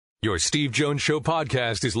Your Steve Jones Show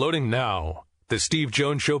podcast is loading now. The Steve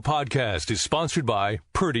Jones Show podcast is sponsored by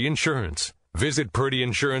Purdy Insurance. Visit Purdy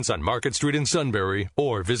Insurance on Market Street in Sunbury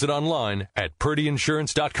or visit online at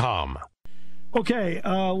purdyinsurance.com. Okay,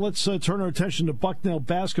 let's turn our attention to Bucknell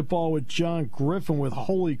basketball with John Griffin with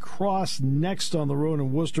Holy Cross next on the road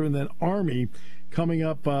in Worcester, and then Army coming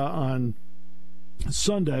up on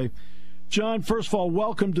Sunday. John, first of all,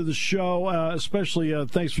 welcome to the show, especially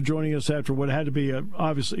thanks for joining us after what had to be,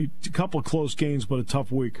 obviously, a couple of close games, but a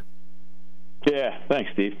tough week. Yeah, thanks,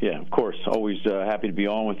 Steve. Yeah, of course. Always happy to be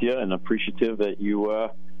on with you and appreciative that you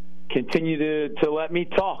continue to let me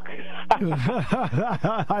talk.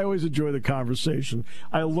 I always enjoy the conversation.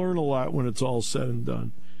 I learn a lot when it's all said and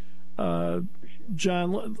done.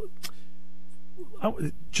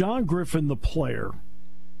 John Griffin, the player,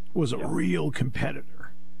 was a real competitor.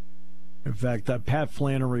 In fact, Pat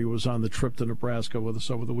Flannery was on the trip to Nebraska with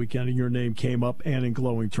us over the weekend, and your name came up, and in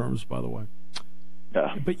glowing terms, by the way.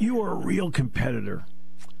 Yeah. But you are a real competitor.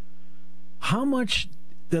 How much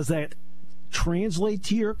does that translate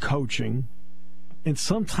to your coaching? And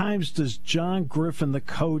sometimes does John Griffin, the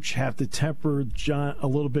coach, have to temper John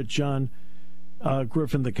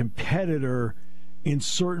Griffin, the competitor, in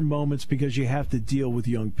certain moments because you have to deal with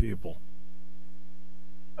young people?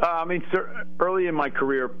 Early in my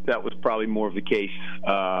career, that was probably more of the case,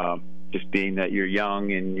 just being that you're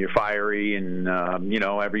young and you're fiery and,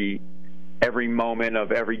 every moment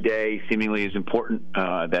of every day seemingly is important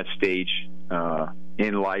at that stage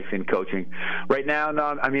in life in coaching. Right now,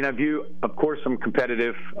 no, I view, of course, I'm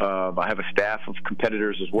competitive. I have a staff of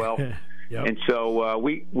competitors as well. Yep. And so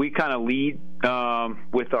we kind of lead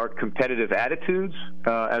with our competitive attitudes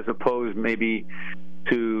as opposed maybe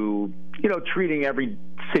to, treating every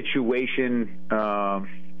situation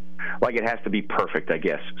like it has to be perfect, I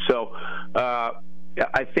guess. So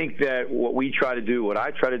I think that what I try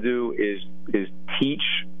to do is teach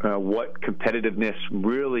what competitiveness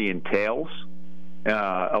really entails.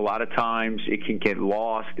 A lot of times it can get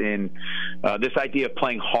lost in this idea of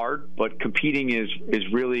playing hard, but competing is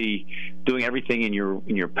really doing everything in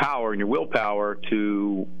your power and your willpower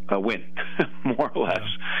to win, more or less.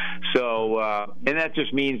 So, and that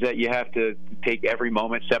just means that you have to take every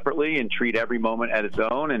moment separately and treat every moment at its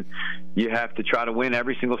own, and you have to try to win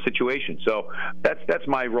every single situation. So that's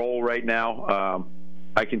my role right now.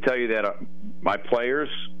 I can tell you that my players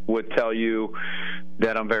would tell you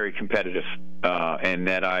that I'm very competitive and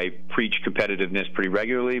that I preach competitiveness pretty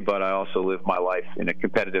regularly, but I also live my life in a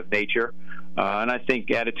competitive nature. And I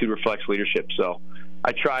think attitude reflects leadership. So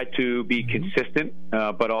I try to be consistent,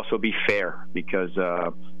 but also be fair because,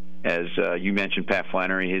 as you mentioned, Pat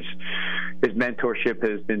Flannery, his mentorship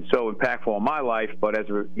has been so impactful in my life, but as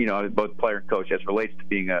both player and coach, as it relates to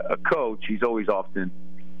being a coach, he's always often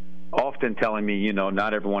telling me,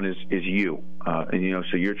 not everyone is you. And,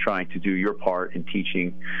 so you're trying to do your part in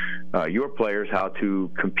teaching your players how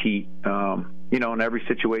to compete, in every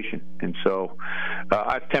situation. And so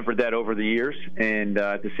I've tempered that over the years. And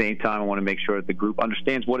at the same time, I want to make sure that the group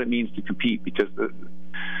understands what it means to compete because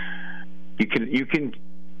you can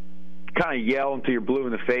kind of yell until you're blue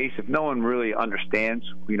in the face. If no one really understands,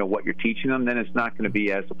 what you're teaching them, then it's not going to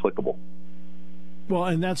be as applicable. Well,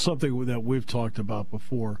 and that's something that we've talked about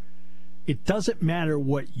before. It doesn't matter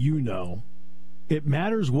what you know. It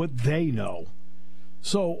matters what they know.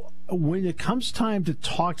 So when it comes time to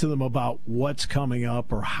talk to them about what's coming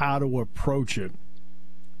up or how to approach it,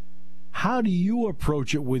 how do you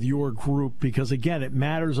approach it with your group? Because, again, it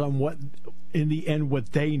matters on what, in the end,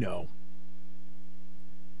 what they know.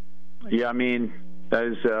 Yeah, that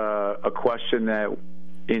is a question that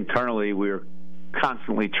internally we're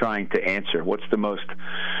constantly trying to answer. What's the most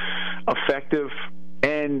effective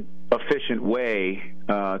and efficient way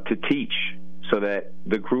to teach so that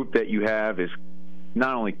the group that you have is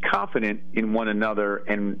not only confident in one another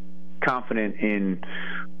and confident in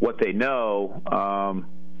what they know,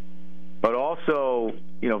 but also,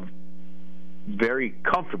 very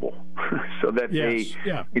comfortable so that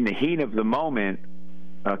in the heat of the moment,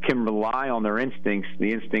 can rely on their instincts,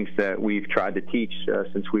 the instincts that we've tried to teach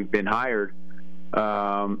since we've been hired,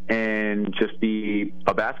 and just be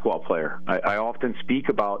a basketball player. I often speak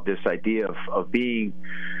about this idea of being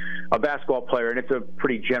a basketball player, and it's a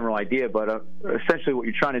pretty general idea, but essentially what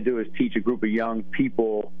you're trying to do is teach a group of young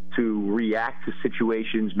people to react to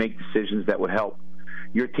situations, make decisions that would help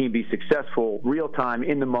your team be successful real time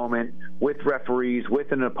in the moment with referees,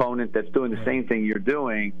 with an opponent that's doing the same thing you're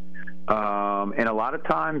doing. And a lot of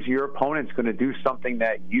times your opponent's going to do something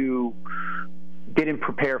that you didn't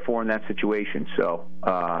prepare for in that situation. So,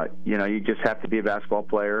 you just have to be a basketball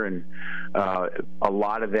player. And a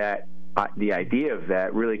lot of that the idea of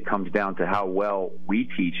that really comes down to how well we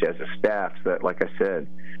teach as a staff. So that, like I said,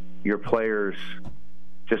 your players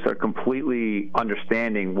just are completely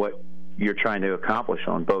understanding what you're trying to accomplish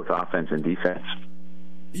on both offense and defense.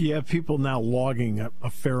 You have people now logging a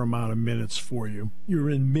fair amount of minutes for you. You're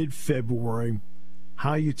in mid-February.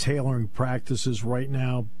 How are you tailoring practices right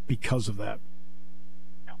now because of that?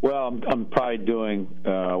 Well, I'm probably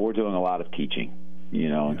we're doing a lot of teaching,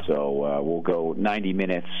 and so we'll go 90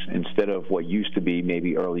 minutes instead of what used to be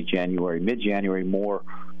maybe early January, mid-January, more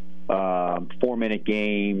 4-minute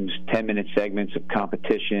games, 10-minute segments of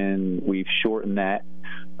competition. We've shortened that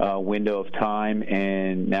window of time,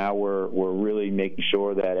 and now we're really making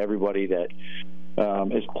sure that everybody that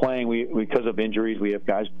is playing, because of injuries, we have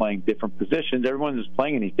guys playing different positions. Everyone who's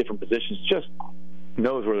playing in these different positions just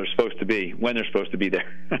knows where they're supposed to be, when they're supposed to be there,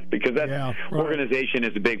 because that organization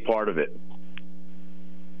is a big part of it.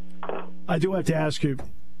 I do have to ask you,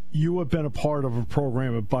 you have been a part of a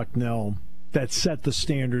program at Bucknell that set the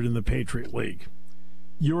standard in the Patriot League.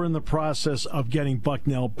 You're in the process of getting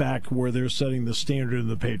Bucknell back where they're setting the standard in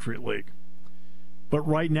the Patriot League. But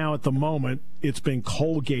right now, at the moment, it's been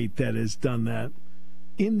Colgate that has done that.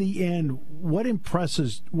 In the end, what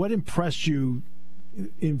impressed you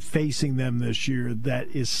in facing them this year that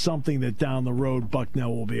is something that down the road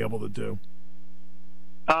Bucknell will be able to do?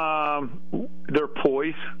 Their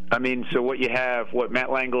poise. I mean, so what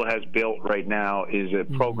Matt Langle has built right now is a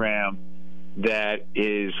program that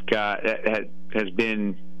has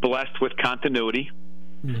been blessed with continuity.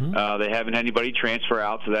 They haven't had anybody transfer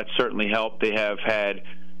out, so that's certainly helped. They have had,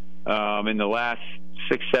 in the last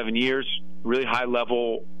 6-7 years, really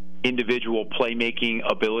high-level individual playmaking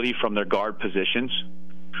ability from their guard positions.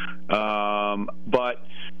 But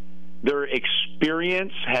their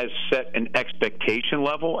experience has set an expectation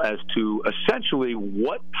level as to essentially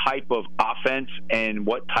what type of offense and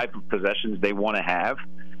what type of possessions they want to have.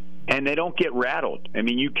 And they don't get rattled. I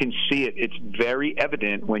mean, you can see it. It's very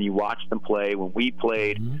evident when you watch them play. When we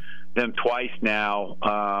played them twice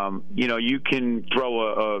now, you can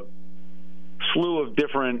throw a slew of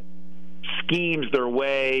different schemes their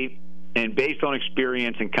way, and based on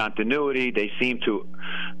experience and continuity, they seem to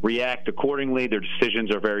react accordingly. Their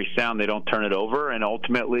decisions are very sound. They don't turn it over, and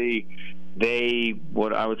ultimately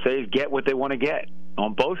what I would say is get what they want to get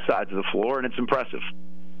on both sides of the floor, and it's impressive.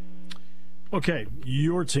 Okay,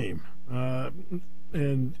 your team,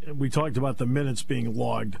 and we talked about the minutes being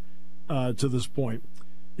logged to this point.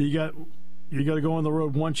 You got to go on the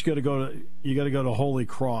road once. You got to go to Holy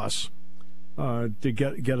Cross to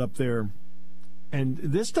get up there, and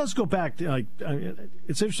this does go back to,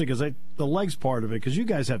 it's interesting because the legs part of it, because you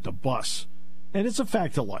guys have to bus, and it's a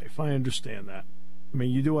fact of life. I understand that. I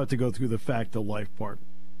mean, you do have to go through the fact of life part.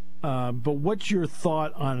 But what's your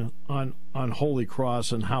thought on Holy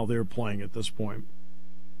Cross and how they're playing at this point?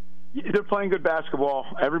 They're playing good basketball.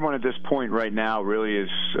 Everyone at this point right now really is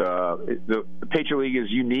the Patriot League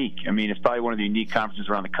is unique. I mean, it's probably one of the unique conferences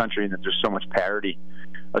around the country, and that there's so much parity.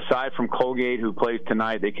 Aside from Colgate, who plays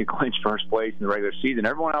tonight, they can clinch first place in the regular season.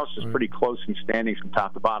 Everyone else is pretty close in standings from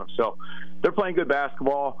top to bottom. So they're playing good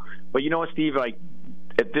basketball. But you know what, Steve?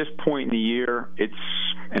 At this point in the year,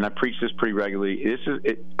 and I preach this pretty regularly,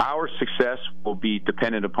 our success will be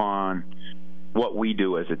dependent upon what we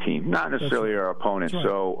do as a team, not necessarily our opponents. Right.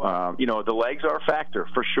 So, the legs are a factor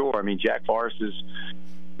for sure. I mean, Jack Forrest is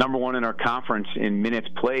number 1 in our conference in minutes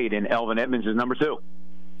played, and Elvin Edmonds is number 2.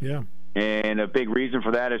 Yeah. And a big reason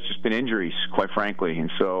for that has just been injuries, quite frankly.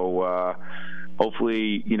 And so,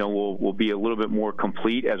 hopefully, we'll be a little bit more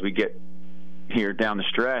complete as we get here down the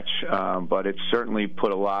stretch, but it's certainly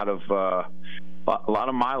put a lot of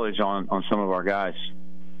mileage on some of our guys.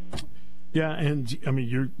 Yeah, and I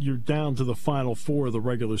mean you're down to the Final Four of the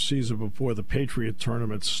regular season before the Patriot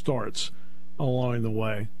tournament starts along the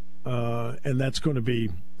way, and that's going to be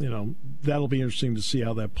that'll be interesting to see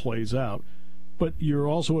how that plays out. But you're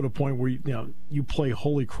also at a point where you play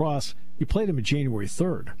Holy Cross. You played them on January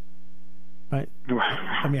 3rd. Right?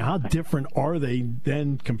 I mean, how different are they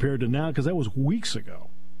then compared to now? Because that was weeks ago.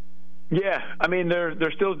 Yeah, I mean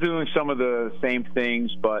they're still doing some of the same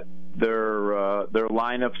things, but their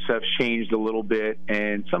lineups have changed a little bit,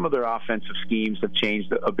 and some of their offensive schemes have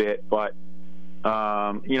changed a bit. But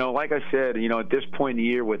like I said, at this point in the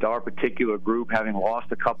year, with our particular group having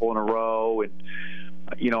lost a couple in a row, and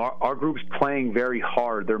our group's playing very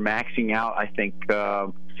hard. They're maxing out, I think,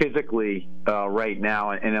 physically right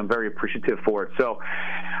now, and I'm very appreciative for it. So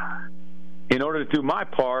in order to do my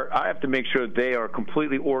part, I have to make sure that they are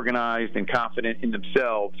completely organized and confident in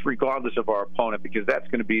themselves, regardless of our opponent, because that's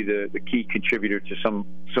going to be the key contributor to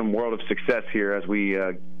some world of success here as we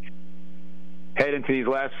head into these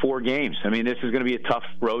last 4 games. I mean, this is going to be a tough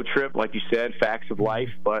road trip, like you said, facts of life.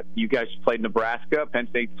 But you guys played Nebraska. Penn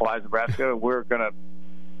State flies Nebraska.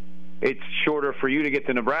 It's shorter for you to get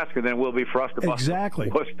to Nebraska than it will be for us to bust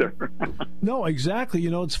Worcester. No, exactly.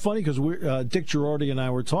 It's funny because Dick Girardi and I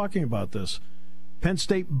were talking about this. Penn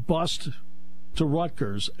State bust to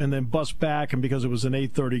Rutgers and then bust back, and because it was an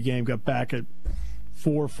 8:30 game, got back at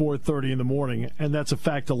 4:30 in the morning, and that's a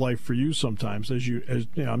fact of life for you sometimes. As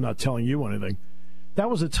I'm not telling you anything. That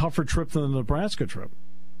was a tougher trip than the Nebraska trip.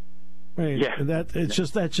 I mean,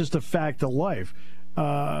 that's just a fact of life.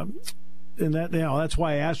 And that's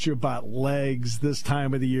why I asked you about legs this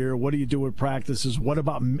time of the year. What do you do with practices? What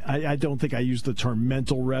about, I don't think I use the term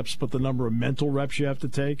mental reps, but the number of mental reps you have to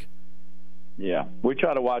take? Yeah, we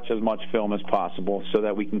try to watch as much film as possible so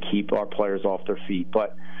that we can keep our players off their feet.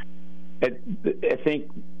 But I think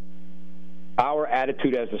our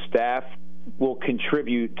attitude as a staff will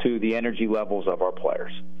contribute to the energy levels of our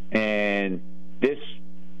players. And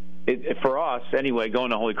for us, anyway,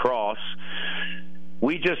 going to Holy Cross,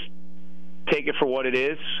 we just take it for what it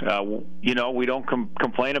is. We don't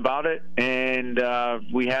complain about it, and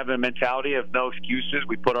we have a mentality of no excuses.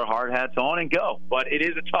 We put our hard hats on and go. But it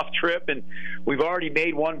is a tough trip, and we've already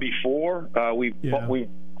made one before. We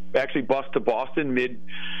actually bust to Boston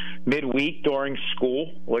midweek during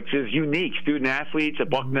school, which is unique. Student athletes at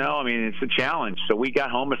Bucknell, I mean, it's a challenge. So we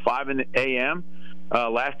got home at 5 a.m.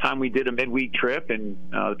 Last time we did a midweek trip, and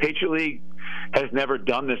the Patriot League has never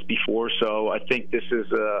done this before, so I think this is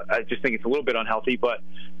I just think it's a little bit unhealthy. But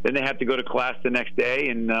then they have to go to class the next day,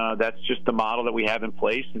 and that's just the model that we have in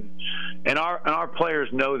place, and our players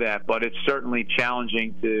know that. But it's certainly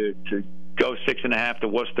challenging to go 6.5 to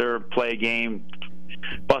Worcester, play a game,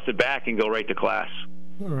 bust it back, and go right to class.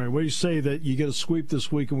 All right, what do you say that you get a sweep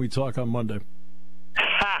this week and we talk on Monday?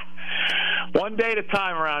 One day at a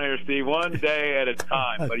time around here, Steve. One day at a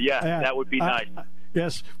time. But that would be nice.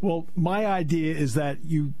 Yes. Well, my idea is that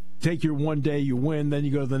you take your one day, you win, then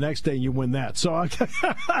you go to the next day and you win that. So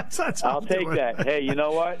that's I'll take that. Hey, you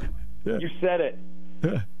know what? Yeah. You said it.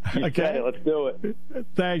 You said it. Let's do it.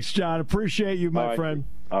 Thanks, John. Appreciate you, my friend.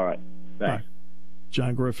 All right. Thanks.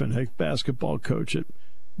 John Griffin, head basketball coach at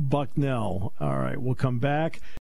Bucknell. All right, we'll come back.